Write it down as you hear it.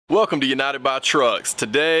Welcome to United by Trucks.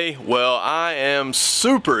 Today, well, I am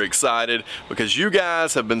super excited because you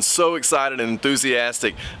guys have been so excited and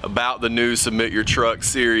enthusiastic about the new Submit Your Truck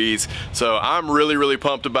series. So I'm really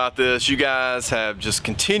pumped about this. You guys have just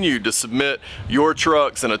continued to submit your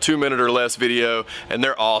trucks in a 2-minute or less video, and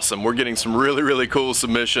they're awesome. We're getting some really cool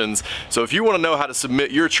submissions. So if you want to know how to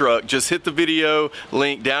submit your truck, just hit the video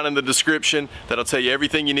link down in the description. That'll tell you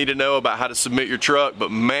everything you need to know about how to submit your truck.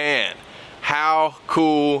 But man, how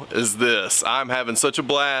cool is this? I'm having such a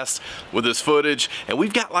blast with this footage, and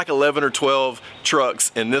we've got like 11 or 12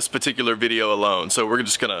 trucks in this particular video alone. So we're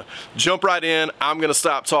just gonna jump right in. I'm gonna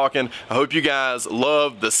stop talking. I hope you guys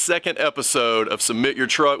love the second episode of Submit Your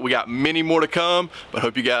Truck. We got many more to come, but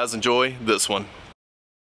hope you guys enjoy this one.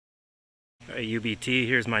 UBT,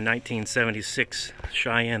 here's my 1976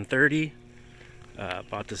 Cheyenne 30.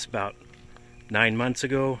 Bought this about 9 months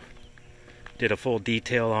ago. Did a full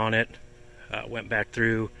detail on it. Went back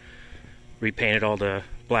through, repainted all the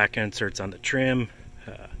black inserts on the trim,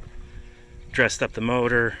 dressed up the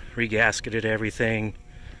motor, regasketed everything,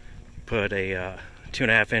 put a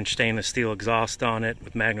 2.5-inch stainless steel exhaust on it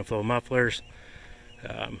with MagnaFlow mufflers.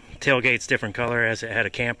 Tailgate's different color as it had a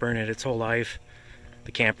camper in it its whole life.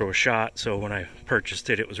 The camper was shot, so when I purchased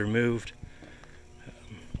it, it was removed.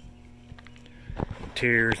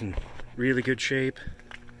 Interior's in really good shape.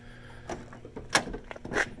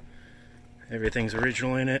 Everything's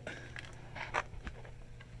original in it.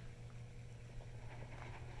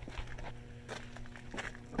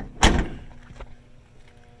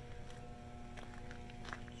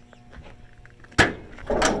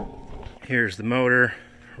 Here's the motor,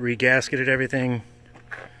 regasketed everything,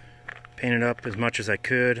 painted up as much as I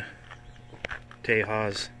could.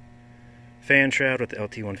 Tejas fan shroud with the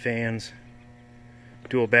LT1 fans,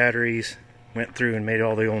 dual batteries, went through and made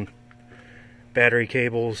all the old battery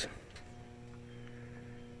cables.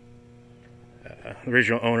 The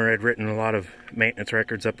original owner had written a lot of maintenance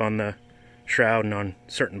records up on the shroud and on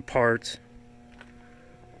certain parts.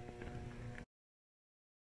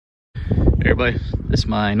 Hey everybody, this is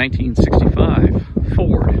my 1965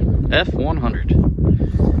 Ford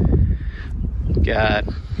F100. Got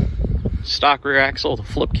stock rear axle with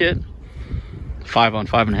a flip kit, 5 on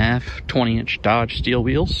 5.5, 20-inch Dodge steel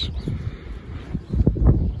wheels,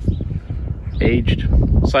 aged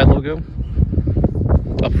side logo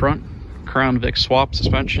up front. Crown Vic swap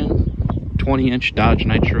suspension, 20-inch Dodge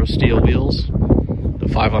Nitro steel wheels, the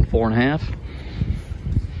 5 on 4.5.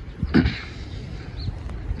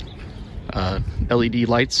 LED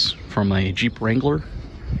lights from a Jeep Wrangler.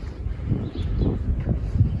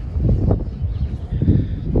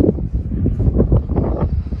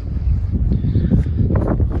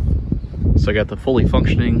 So I got the fully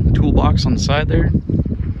functioning toolbox on the side there.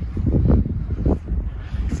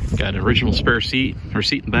 Got an original spare seat, or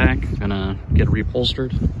seat in the back, gonna get it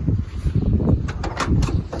reupholstered.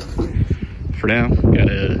 For now,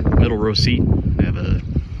 got a middle row seat. I have a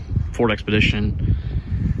Ford Expedition.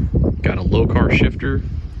 Got a low car shifter,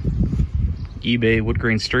 eBay wood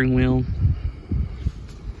grain steering wheel.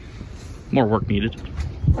 More work needed.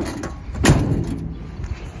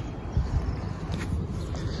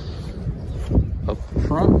 Up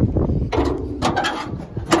front,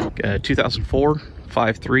 got a 2004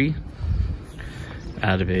 5.3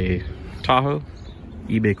 out of a Tahoe,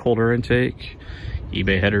 eBay cold air intake,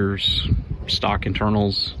 eBay headers, stock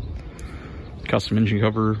internals, custom engine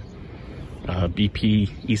cover, BP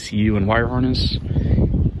ECU and wire harness,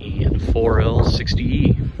 and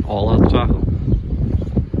 4L60E, all out of the Tahoe.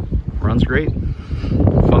 Runs great,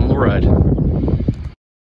 fun little ride.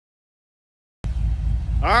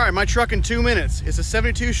 All right, my truck in 2 minutes. It's a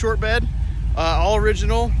 72 short bed, all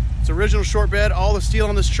original. It's original short bed. All the steel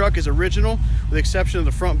on this truck is original, with the exception of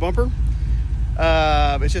the front bumper.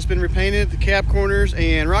 It's just been repainted. The cab corners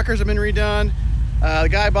and rockers have been redone. The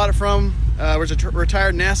guy I bought it from was a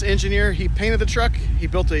retired NASA engineer. He painted the truck. He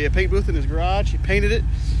built a paint booth in his garage. He painted it.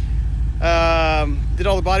 Did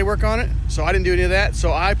all the body work on it. So I didn't do any of that.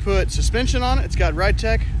 So I put suspension on it. It's got Ride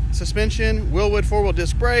Tech suspension, Willwood 4-wheel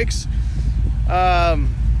disc brakes,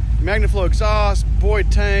 MagnaFlow exhaust,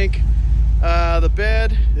 Boyd tank. The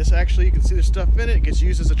bed, this actually, you can see there's stuff in it. It gets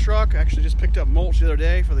used as a truck. I actually just picked up mulch the other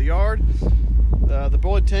day for the yard. The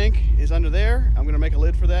Boyd tank is under there. I'm gonna make a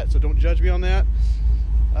lid for that, so don't judge me on that.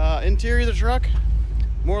 Interior of the truck,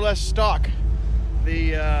 more or less stock.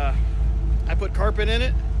 I put carpet in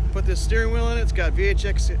it, put this steering wheel in it. It's got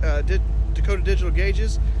VHX Dakota digital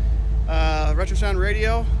gauges, retro sound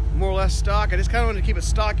radio, more or less stock. I just kind of wanted to keep it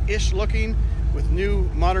stock-ish looking with new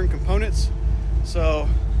modern components. So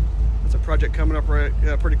that's a project coming up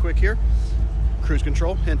pretty quick here. Cruise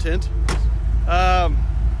control, hint hint.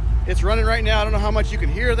 It's running right now. I don't know how much you can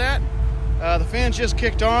hear that. The fan's just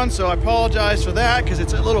kicked on, so I apologize for that because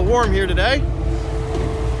it's a little warm here today.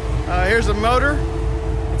 Here's the motor.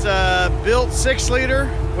 It's a built 6-liter.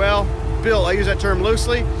 Well, built, I use that term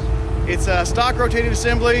loosely. It's a stock rotating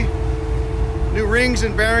assembly, new rings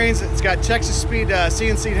and bearings. It's got Texas speed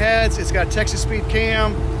CNC heads. It's got Texas speed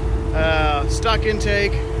cam, stock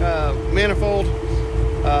intake, manifold,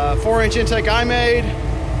 4-inch intake I made.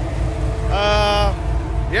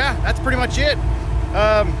 Yeah, that's pretty much it.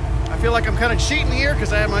 I feel like I'm kind of cheating here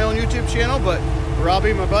because I have my own YouTube channel, but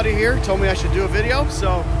Robbie, my buddy here, told me I should do a video,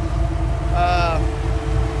 so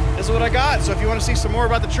this is what I got. So if you want to see some more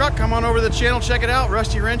about the truck, come on over to the channel, check it out,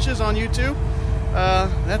 Rusty Wrenches on YouTube.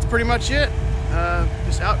 That's pretty much it.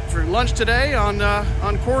 Just out for lunch today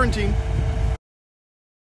on quarantine.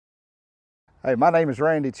 Hey, my name is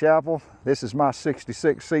Randy Chappell. This is my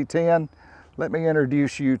 66 C10. Let me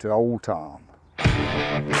introduce you to Ole Tom.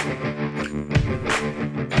 I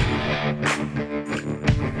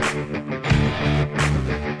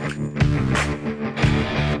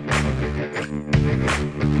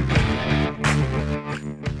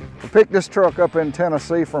picked this truck up in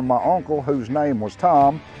Tennessee from my uncle, whose name was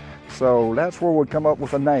Tom, so that's where we come up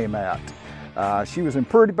with a name at. She was in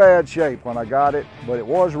pretty bad shape when I got it, but it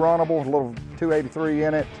was runnable, a little 283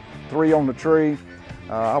 in it, 3 on the tree.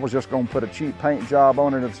 I was just going to put a cheap paint job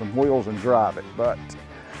on it and some wheels and drive it, but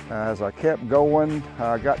as I kept going,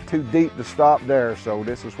 I got too deep to stop there, so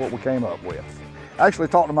this is what we came up with. I actually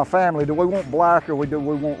talked to my family, do we want black or do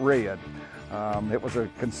we want red? It was a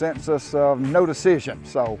consensus of no decision,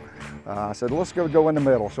 so I said, let's go in the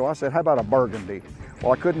middle. So I said, how about a burgundy?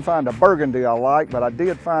 Well, I couldn't find a burgundy I like, but I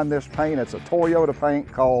did find this paint. It's a Toyota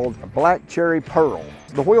paint called Black Cherry Pearl.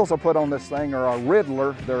 The wheels I put on this thing are a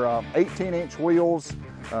Riddler. They're 18-inch wheels,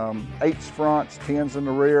 8s fronts, 10s in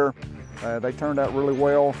the rear. They turned out really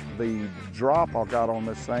well. The drop I got on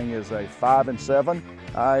this thing is a 5 and 7.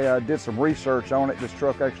 I did some research on it. This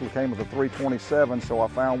truck actually came with a 327, so I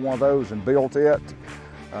found one of those and built it.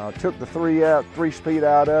 Took the 3-speed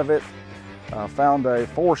out of it. Found a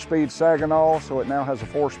 4-speed Saginaw, so it now has a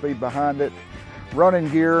 4-speed behind it. Running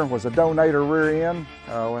gear was a donator rear end.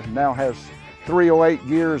 It now has 308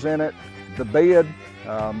 gears in it. The bed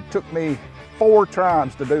took me 4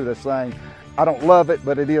 times to do this thing. I don't love it,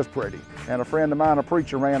 but it is pretty. And a friend of mine, a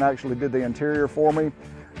preacher man, actually did the interior for me.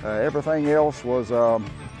 Everything else was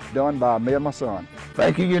done by me and my son.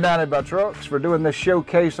 Thank you, United by Trucks, for doing this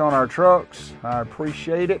showcase on our trucks. I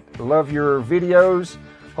appreciate it. Love your videos.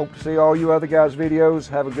 Hope to see all you other guys' videos.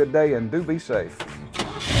 Have a good day and do be safe.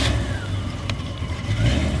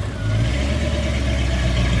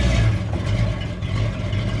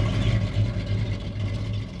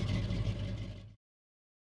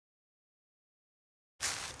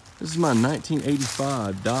 This is my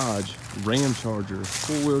 1985 Dodge Ramcharger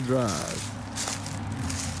 4-wheel drive.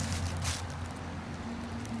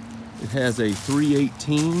 It has a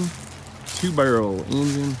 318 2-barrel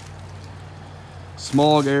engine.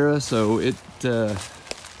 Smog era, so it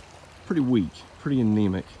pretty weak, pretty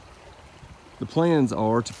anemic. The plans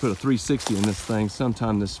are to put a 360 in this thing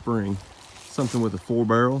sometime this spring, something with a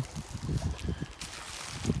 4-barrel.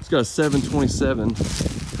 It's got a 727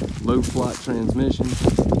 low flight transmission.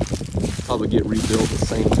 Probably get rebuilt at the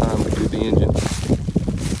same time we do the engine.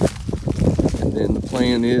 And then the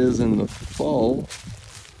plan is in the fall,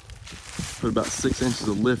 put about 6 inches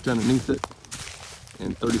of lift underneath it.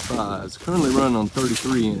 And 35s. Currently running on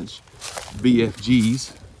 33-inch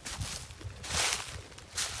BFGs.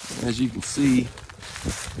 As you can see,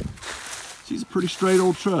 she's a pretty straight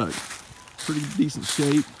old truck. Pretty decent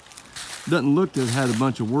shape. Doesn't look to have had a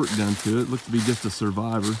bunch of work done to it. Looks to be just a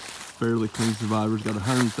Survivor. Fairly clean Survivor. It's got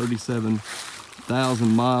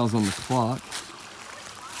 137,000 miles on the clock.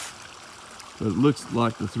 But it looks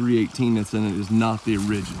like the 318 that's in it is not the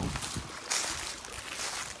original.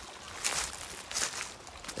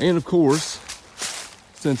 And of course,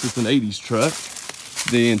 since it's an 80s truck,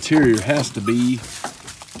 the interior has to be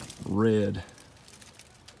red.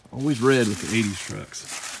 Always red with the 80s trucks.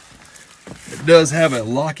 It does have a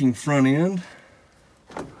locking front end.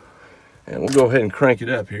 And we'll go ahead and crank it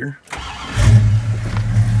up here.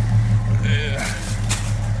 Yeah.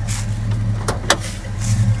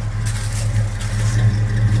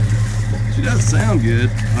 She does sound good,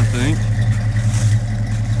 I think.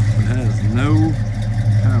 It has no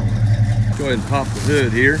power. Go ahead and pop the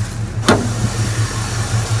hood here.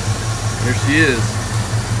 There she is,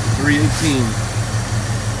 318.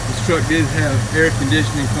 This truck did have air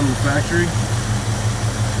conditioning from the factory.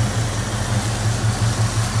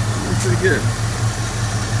 That's pretty good.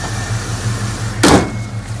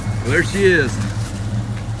 Well, there she is,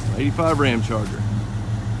 85 Ramcharger.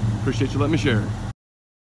 Appreciate you letting me share.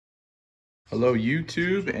 Hello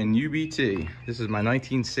YouTube and UBT. This is my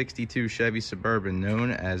 1962 Chevy Suburban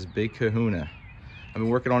known as Big Kahuna. I've been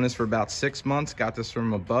working on this for about 6 months. Got this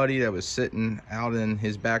from a buddy that was sitting out in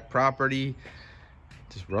his back property,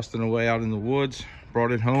 just rusting away out in the woods.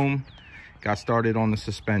 Brought it home, got started on the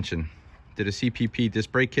suspension. Did a CPP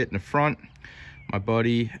disc brake kit in the front. My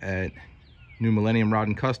buddy at New Millennium Rod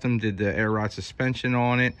and Custom did the air ride suspension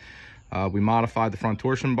on it. We modified the front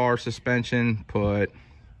torsion bar suspension, put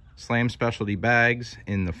Slam Specialty bags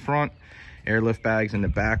in the front, airlift bags in the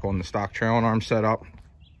back on the stock trailing arm setup.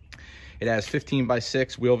 It has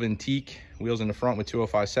 15x6 wheel Ventique wheels in the front with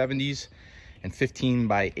 205/70s and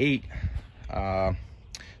 15x8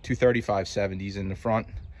 235/70s in the front.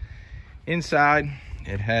 Inside,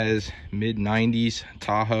 it has mid-90s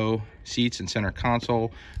Tahoe seats and center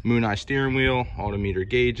console, moon eye steering wheel, altimeter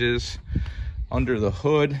gauges. Under the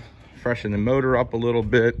hood, freshen the motor up a little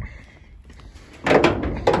bit.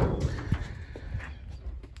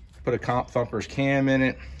 Put a Comp Thumpers cam in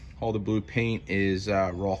it. All the blue paint is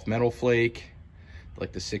Roth Metal Flake,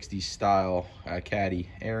 like the 60s style Caddy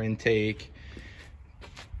air intake.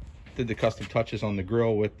 Did the custom touches on the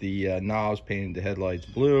grill with the knobs, painted the headlights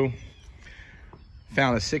blue.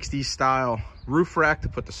 Found a 60s style roof rack to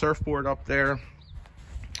put the surfboard up there.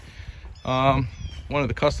 One of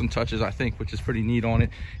the custom touches, I think, which is pretty neat on it,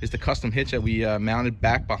 is the custom hitch that we mounted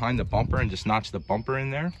back behind the bumper and just notched the bumper in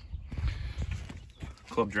there.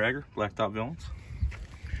 Club dragger, blacktop villains.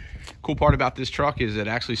 Cool part about this truck is it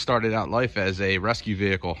actually started out life as a rescue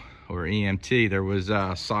vehicle or EMT. There was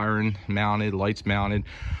siren mounted, lights mounted,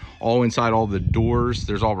 all inside all the doors.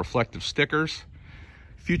 There's all reflective stickers.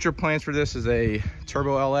 Future plans for this is a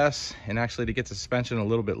turbo LS and actually to get the suspension a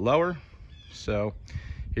little bit lower. So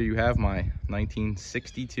here you have my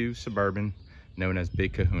 1962 Suburban known as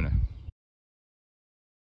Big Kahuna.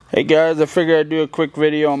 Hey guys, I figured I'd do a quick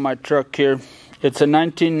video on my truck here. It's a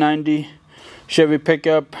 1990 Chevy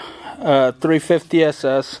pickup 350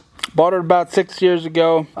 SS. Bought it about 6 years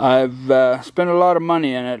ago. I've spent a lot of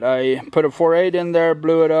money in it. I put a 4.8 in there,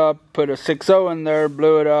 blew it up. Put a 6.0 in there,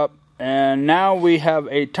 blew it up. And now we have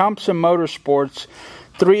a Thompson Motorsports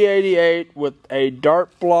 388 with a dart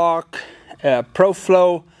block,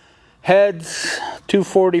 ProFlow heads,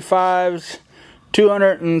 245s,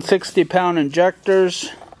 260-pound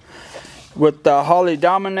injectors with the Holley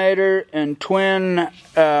Dominator and twin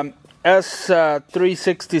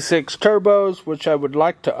S366 turbos, which I would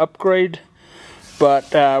like to upgrade,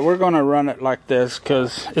 but we're going to run it like this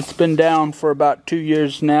because it's been down for about 2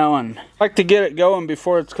 years now, and I like to get it going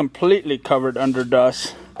before it's completely covered under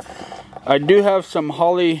dust. I do have some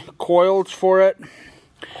Holley coils for it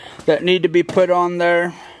that need to be put on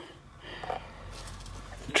there.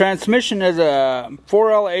 Transmission is a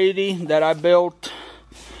 4L80 that I built,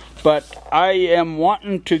 but I am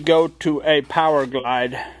wanting to go to a Power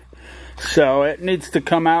Glide. So it needs to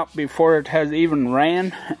come out before it has even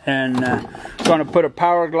ran, and going to put a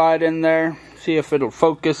Power Glide in there, see if it'll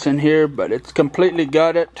focus in here, but it's completely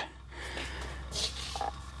gutted.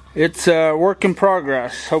 It's a work in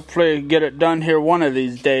progress. Hopefully get it done here one of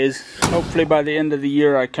these days. Hopefully by the end of the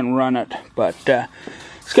year I can run it, but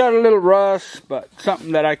it's got a little rust, but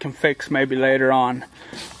something that I can fix maybe later on.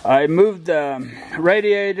 I moved the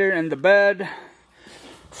radiator in the bed,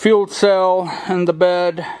 fuel cell in the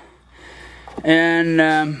bed,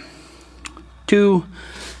 and 2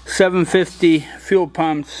 750 fuel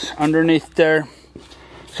pumps underneath there.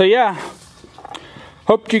 So yeah,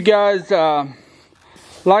 hope you guys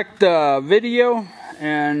liked the video,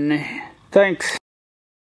 and thanks.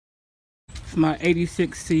 It's my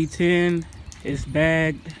 86 C10. It's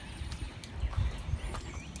bagged.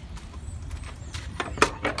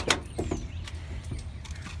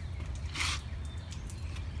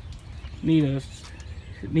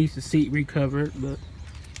 It needs the seat recovered, but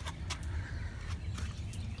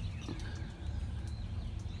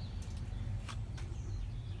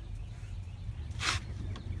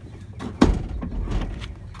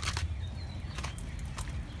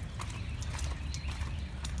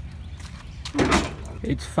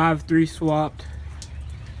it's 5.3 swapped,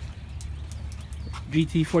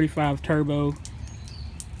 GT45 turbo.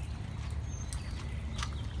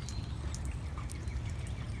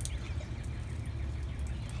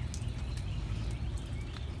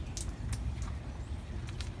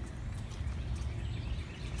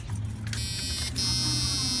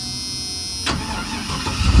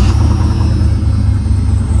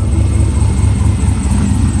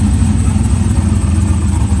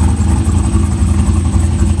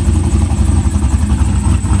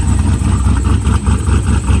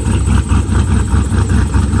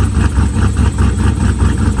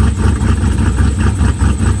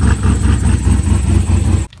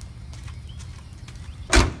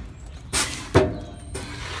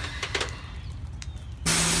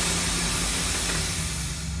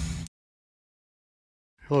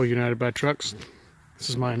 Hello, United by Trucks. This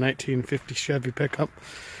is my 1950 Chevy pickup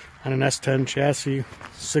on an S10 chassis,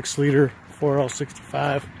 6-liter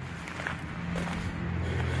 4L65.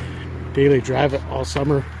 Daily drive it all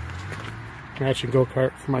summer. Matching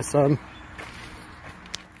go-kart for my son.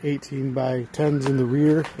 18 by 10s in the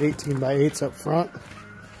rear, 18 by 8s up front.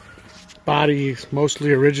 Body is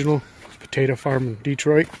mostly original. Potato farm in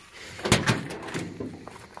Detroit.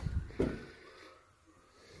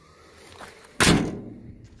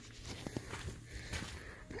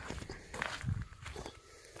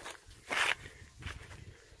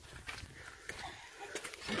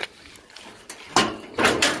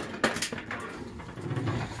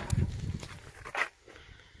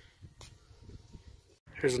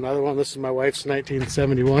 Here's another one. This is my wife's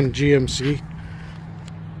 1971 GMC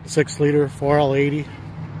 6-liter 4L80.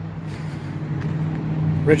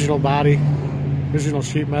 Original body, original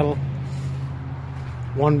sheet metal.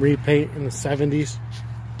 One repaint in the 70s.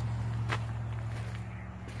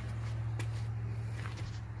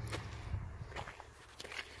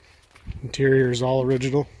 Interior is all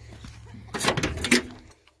original.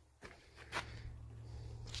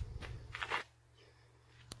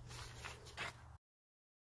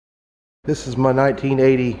 This is my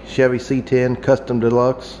 1980 Chevy C10 Custom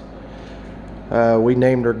Deluxe. We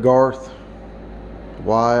named her Garth.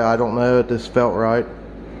 Why, I don't know. It just felt right.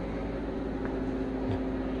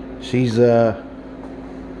 She's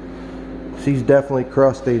definitely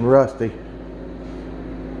crusty and rusty.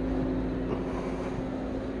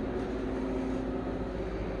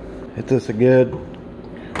 It's just a good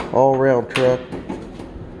all-around truck.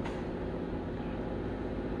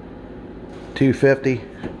 250.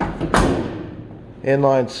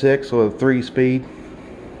 Inline 6 with a 3-speed.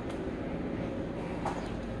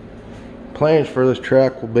 Plans for this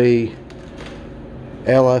truck will be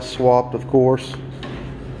LS swapped, of course.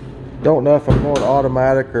 Don't know if I'm going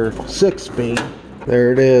automatic or 6-speed.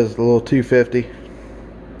 There it is, the little 250.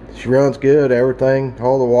 She runs good, everything,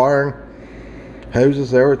 all the wiring,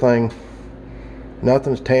 hoses, everything.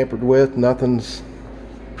 Nothing's tampered with, nothing's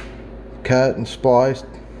cut and spliced.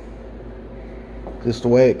 Just the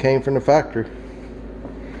way it came from the factory.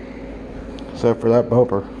 Except for that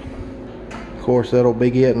bumper. Of course, that'll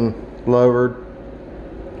be getting lowered.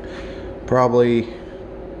 Probably,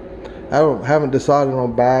 haven't decided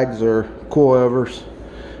on bags or coilovers.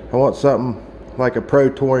 I want something like a pro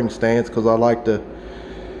touring stance because I like to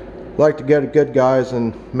go to good guys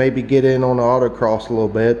and maybe get in on the autocross a little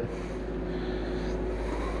bit.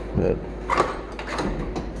 But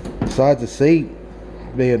besides the seat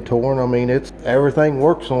being torn, I mean, everything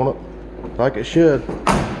works on it like it should.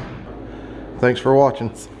 Thanks for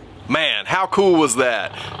watching. Man, how cool was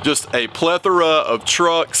that? Just a plethora of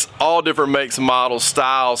trucks, all different makes and models,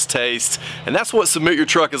 styles, tastes, and that's what Submit Your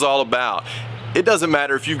Truck is all about. It doesn't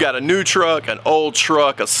matter if you've got a new truck, an old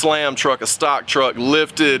truck, a slam truck, a stock truck,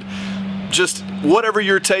 lifted, just whatever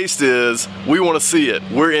your taste is, we want to see it.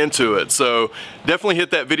 We're into it. So definitely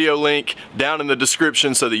hit that video link down in the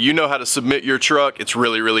description so that you know how to submit your truck. It's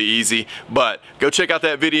really, really easy. But go check out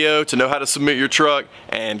that video to know how to submit your truck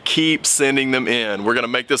and keep sending them in. We're going to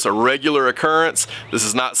make this a regular occurrence. This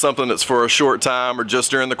is not something that's for a short time or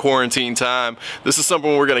just during the quarantine time. This is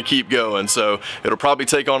something we're going to keep going. So it'll probably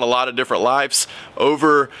take on a lot of different lives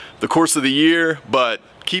over the course of the year, but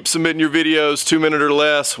keep submitting your videos, 2 minutes or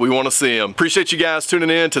less. We want to see them. Appreciate you guys tuning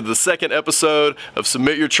in to the second episode of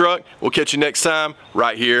Submit Your Truck. We'll catch you next time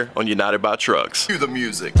right here on United by Trucks. Cue the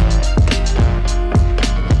music.